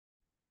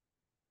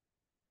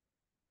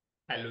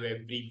Hello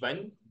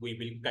everyone, we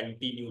will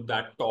continue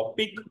the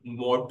topic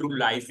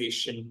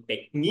modularization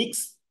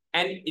techniques,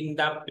 and in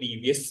the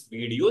previous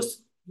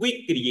videos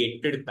we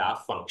created the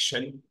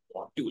function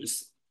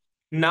modules.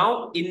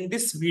 Now in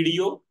this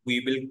video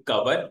we will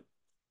cover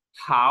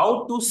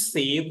how to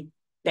save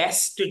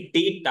test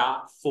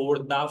data for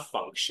the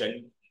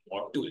function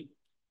module.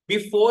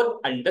 Before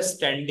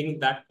understanding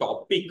the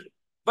topic,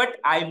 what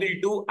I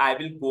will do, I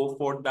will go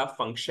for the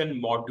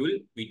function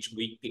module which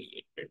we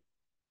created.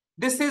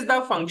 This is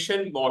the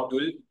function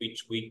module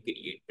which we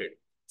created.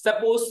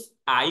 Suppose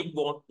I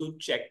want to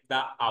check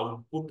the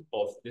output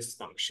of this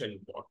function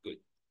module.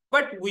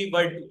 What we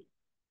were doing,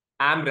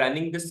 I'm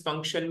running this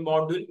function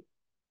module.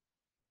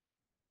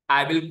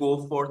 I will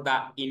go for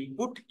the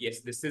input.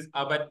 Yes, this is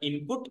our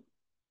input.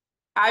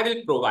 I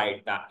will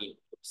provide the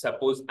input.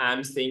 Suppose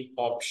I'm saying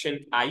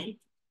option I.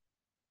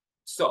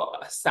 So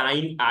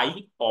sign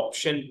I,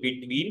 option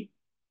between.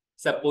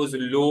 Suppose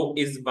low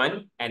is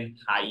 1 and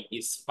high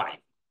is 5.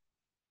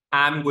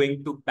 I'm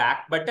going to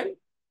back button.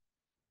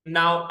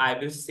 Now I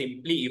will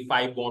simply, if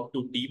I want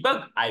to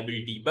debug, I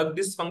will debug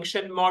this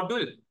function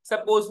module.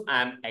 Suppose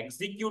I am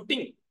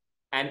executing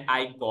and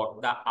I got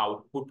the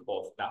output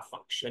of the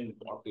function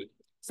module.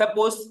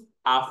 Suppose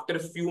after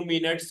few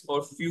minutes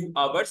or few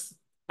hours,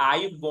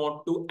 I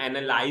want to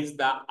analyze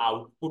the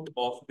output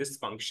of this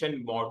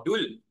function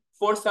module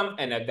for some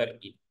another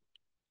input.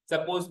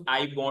 Suppose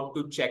I want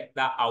to check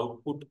the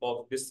output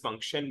of this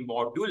function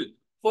module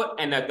for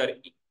another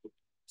input.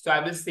 So I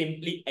will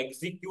simply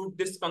execute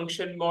this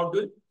function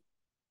module.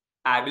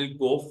 I will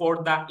go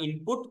for the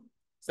input.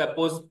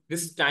 Suppose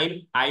this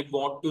time I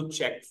want to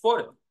check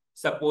for,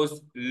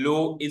 suppose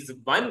low is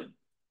 1.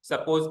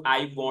 Suppose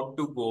I want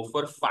to go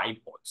for 5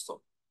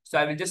 also. So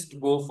I will just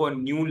go for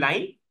new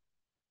line.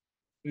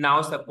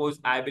 Now suppose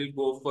I will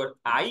go for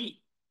I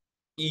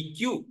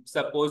EQ.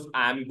 Suppose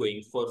I am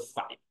going for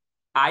 5.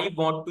 I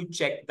want to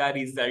check the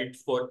result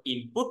for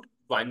input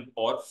 1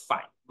 or 5,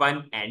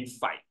 1 and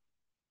 5.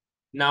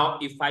 Now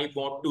if I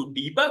want to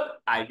debug,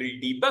 I will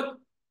debug.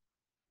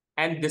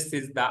 And this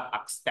is the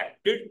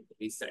expected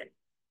result.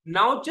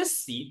 Now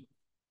just see,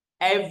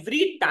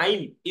 every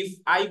time if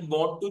I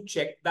want to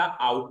check the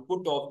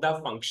output of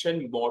the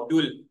function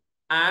module,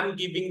 I am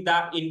giving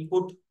the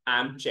input,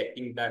 I am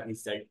checking the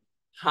result.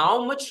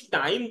 How much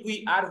time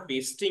we are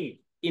wasting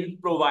in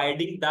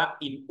providing the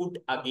input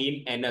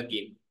again and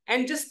again.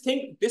 And just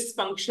think, this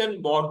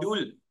function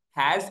module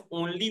has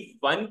only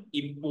one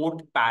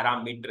input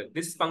parameter.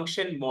 This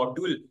function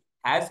module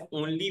has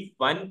only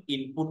one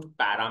input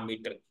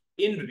parameter.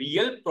 In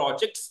real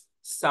projects,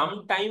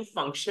 sometime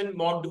function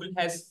module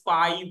has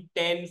 5,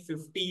 10,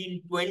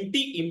 15,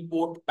 20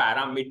 input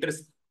parameters.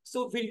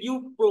 So will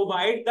you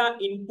provide the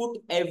input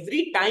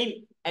every time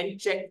and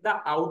check the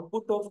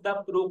output of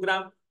the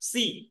program?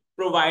 See,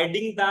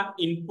 providing the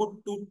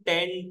input to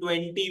 10,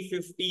 20,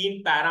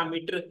 15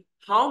 parameter,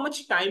 how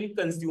much time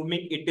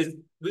consuming it is?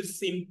 Will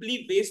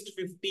simply waste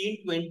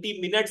 15,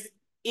 20 minutes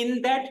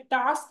in that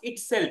task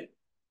itself.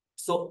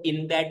 So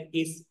in that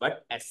case,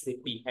 what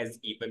SAP has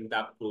given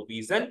the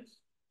provision,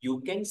 you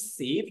can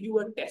save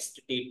your test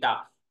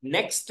data.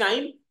 Next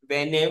time,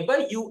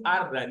 whenever you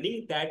are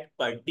running that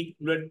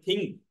particular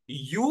thing,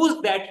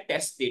 use that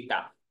test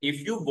data.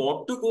 If you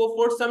want to go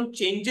for some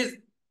changes,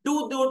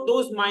 do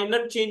those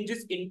minor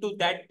changes into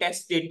that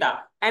test data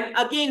and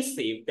again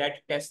save that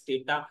test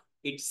data.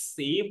 It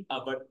saves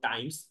our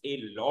times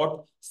a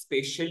lot,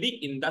 especially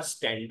in the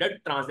standard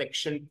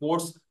transaction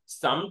codes.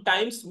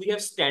 Sometimes we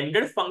have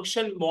standard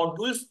function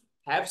modules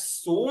have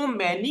so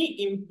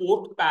many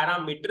import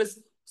parameters.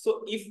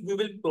 So if we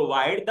will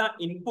provide the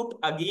input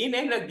again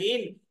and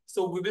again,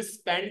 so we will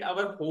spend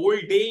our whole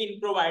day in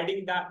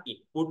providing the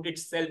input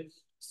itself.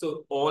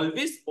 So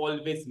always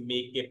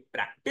make a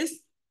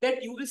practice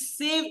that you will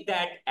save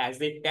that as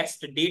a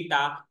test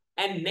data,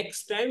 and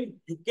next time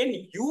you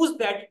can use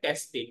that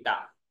test data.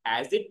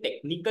 As a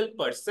technical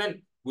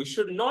person, we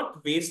should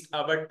not waste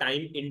our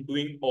time in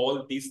doing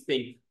all these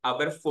things.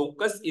 Our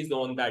focus is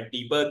on the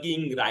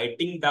debugging,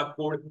 writing the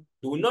code.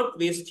 Do not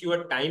waste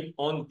your time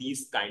on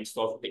these kinds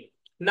of things.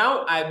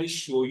 Now I will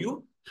show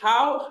you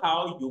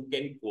how you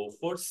can go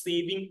for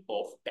saving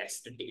of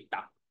test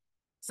data.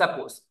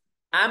 Suppose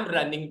I'm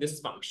running this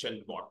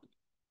function module.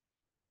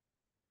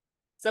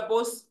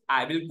 Suppose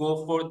I will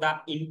go for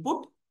the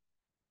input.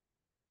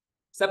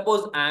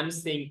 Suppose I'm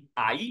saying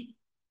I.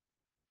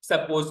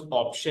 Suppose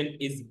option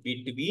is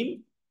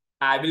between.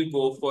 I will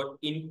go for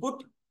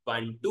input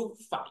 1 to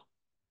 5.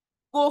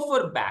 Go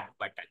for back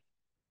button.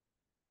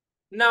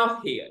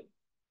 Now here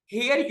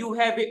you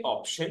have a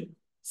option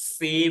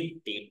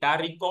save data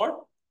record,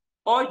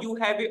 or you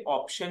have a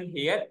option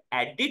here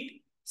edit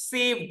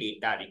save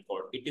data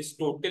record. It is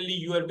totally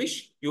your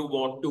wish. You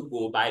want to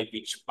go by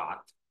which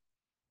path.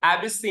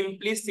 I will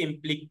simply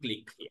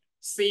click here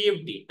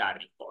save data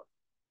record.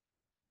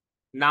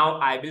 Now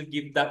I will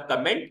give the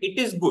comment. It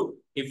is good.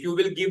 If you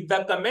will give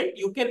the comment,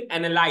 you can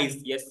analyze,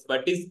 yes,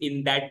 what is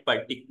in that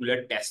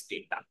particular test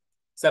data.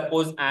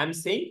 Suppose I am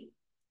saying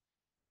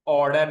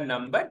order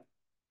number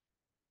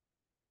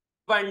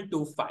 1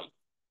 to 5.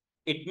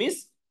 It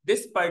means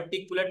this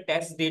particular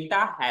test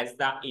data has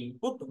the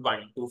input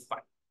 1 to 5.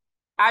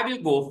 I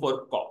will go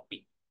for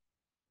copy.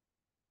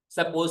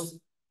 Suppose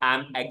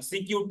I'm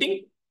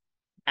executing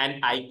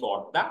and I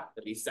got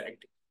the result.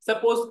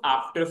 Suppose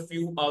after a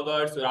few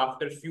hours or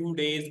after a few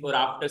days or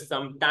after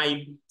some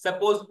time,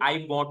 suppose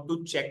I want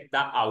to check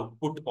the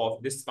output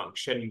of this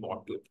function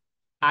module.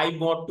 I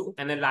want to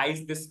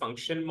analyze this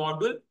function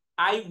module.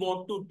 I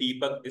want to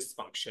debug this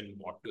function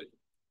module.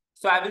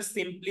 So I will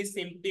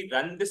simply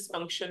run this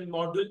function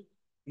module.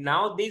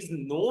 Now there's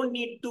no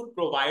need to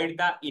provide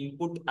the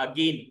input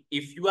again.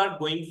 If you are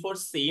going for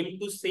same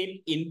to same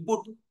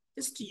input,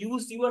 just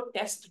use your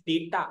test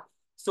data.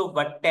 So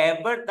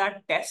whatever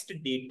that test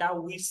data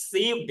we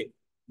saved,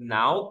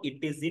 now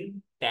it is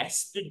in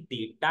test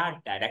data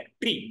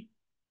directory.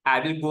 I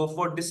will go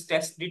for this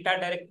test data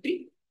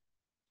directory.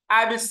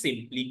 I will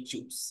simply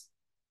choose.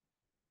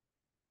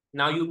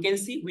 Now you can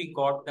see we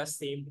got the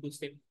same to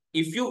same.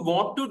 If you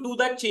want to do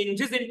the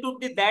changes into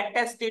that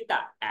test data,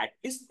 at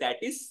least that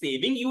is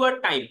saving your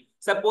time.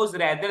 Suppose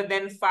rather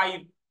than 5,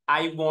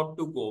 I want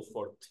to go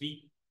for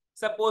 3.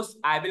 Suppose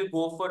I will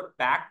go for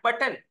back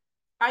button.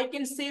 I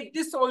can save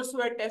this also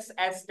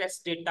as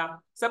test data.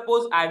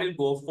 Suppose I will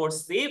go for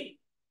save.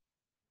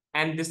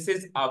 And this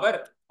is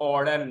our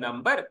order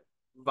number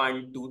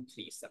 1, 2,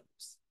 3.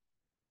 Suppose.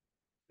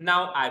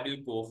 Now I will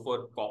go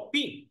for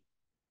copy.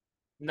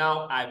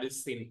 Now I will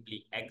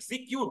simply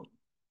execute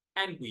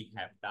and we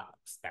have the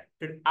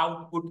expected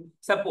output.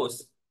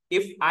 Suppose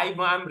if I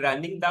am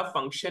running the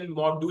function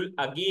module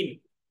again,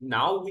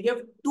 now we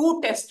have 2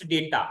 test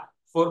data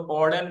for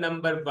order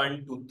number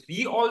 1 to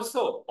 3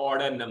 also,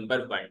 order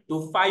number 1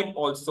 to 5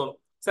 also.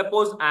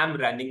 Suppose I am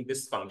running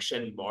this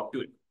function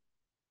module.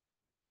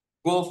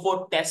 Go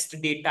for test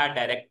data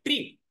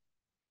directory.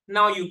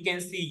 Now you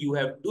can see you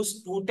have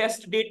two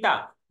test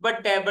data,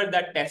 whatever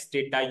the test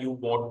data you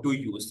want to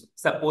use.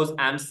 Suppose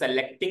I'm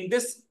selecting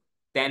this,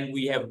 then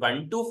we have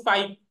 1 to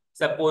 5.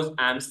 Suppose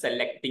I'm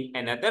selecting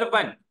another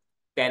one,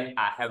 then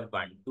I have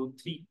 1 to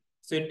 3.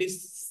 So it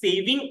is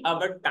saving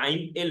our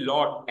time a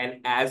lot.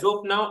 And as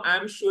of now,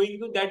 I'm showing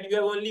you that you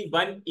have only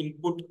one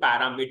input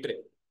parameter.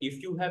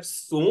 If you have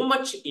so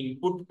much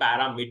input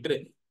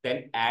parameter,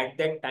 then at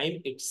that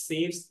time, it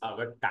saves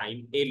our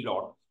time a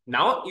lot.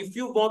 Now, if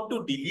you want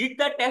to delete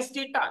the test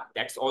data,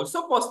 that's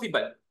also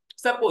possible.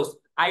 Suppose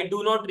I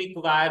do not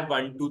require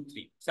 1, 2,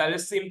 3. So I will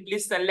simply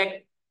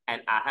select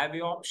and I have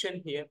an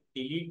option here,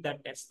 delete the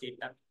test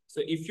data.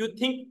 So if you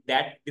think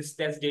that this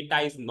test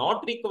data is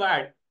not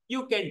required,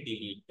 you can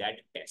delete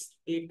that test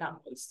data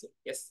also.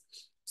 Yes.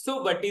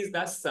 So what is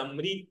the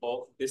summary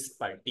of this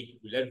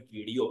particular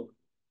video?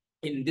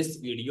 In this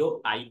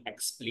video, I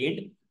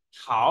explained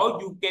how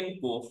you can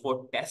go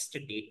for test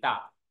data,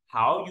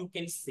 how you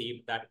can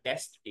save the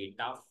test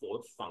data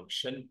for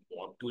function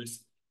modules,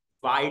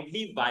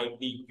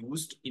 widely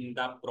used in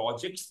the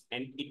projects,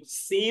 and it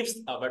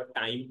saves our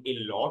time a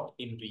lot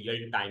in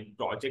real-time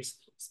projects.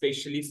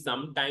 Especially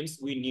sometimes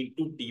we need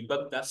to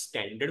debug the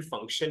standard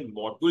function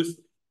modules.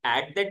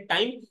 At that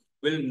time,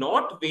 will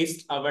not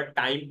waste our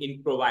time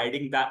in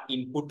providing the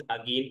input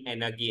again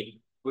and again.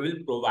 We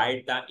will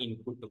provide the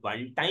input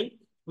one time.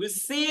 We'll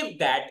save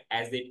that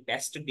as a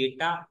test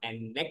data,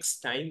 and next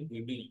time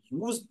we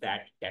will use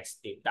that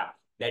test data.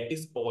 That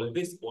is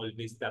always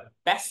the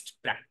best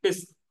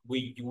practice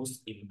we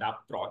use in the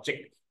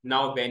project.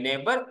 Now,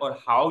 whenever or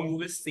how you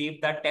will save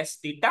the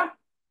test data,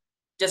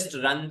 just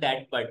run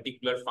that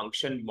particular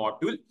function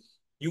module.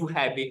 You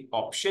have an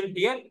option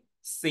here,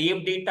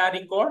 save data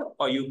record,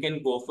 or you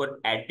can go for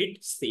edit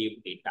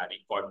save data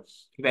record.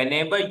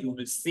 Whenever you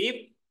will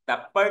save, the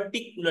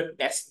particular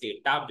test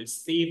data will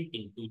save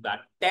into the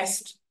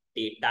test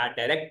data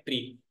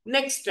directory.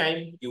 Next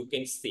time, you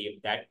can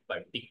save that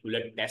particular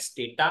test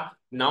data.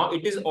 Now,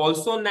 it is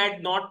also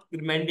not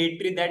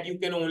mandatory that you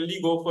can only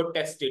go for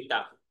test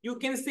data. You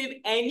can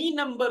save any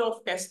number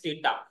of test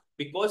data,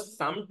 because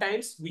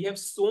sometimes we have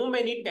so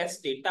many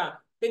test data,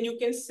 then you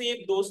can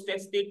save those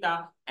test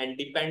data, and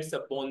depends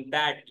upon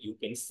that, you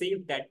can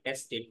save that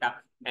test data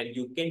and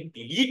you can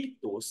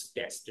delete those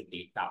test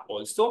data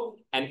also.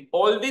 And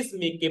always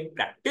make a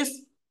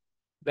practice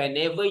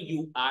whenever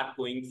you are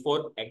going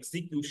for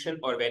execution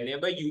or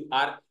whenever you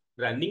are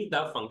running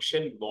the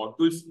function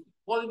modules,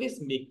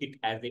 always make it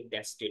as a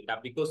test data,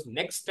 because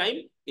next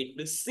time it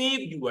will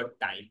save your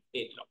time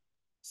a lot.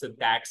 So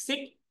that's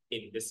it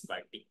in this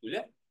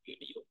particular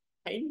video.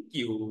 Thank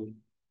you.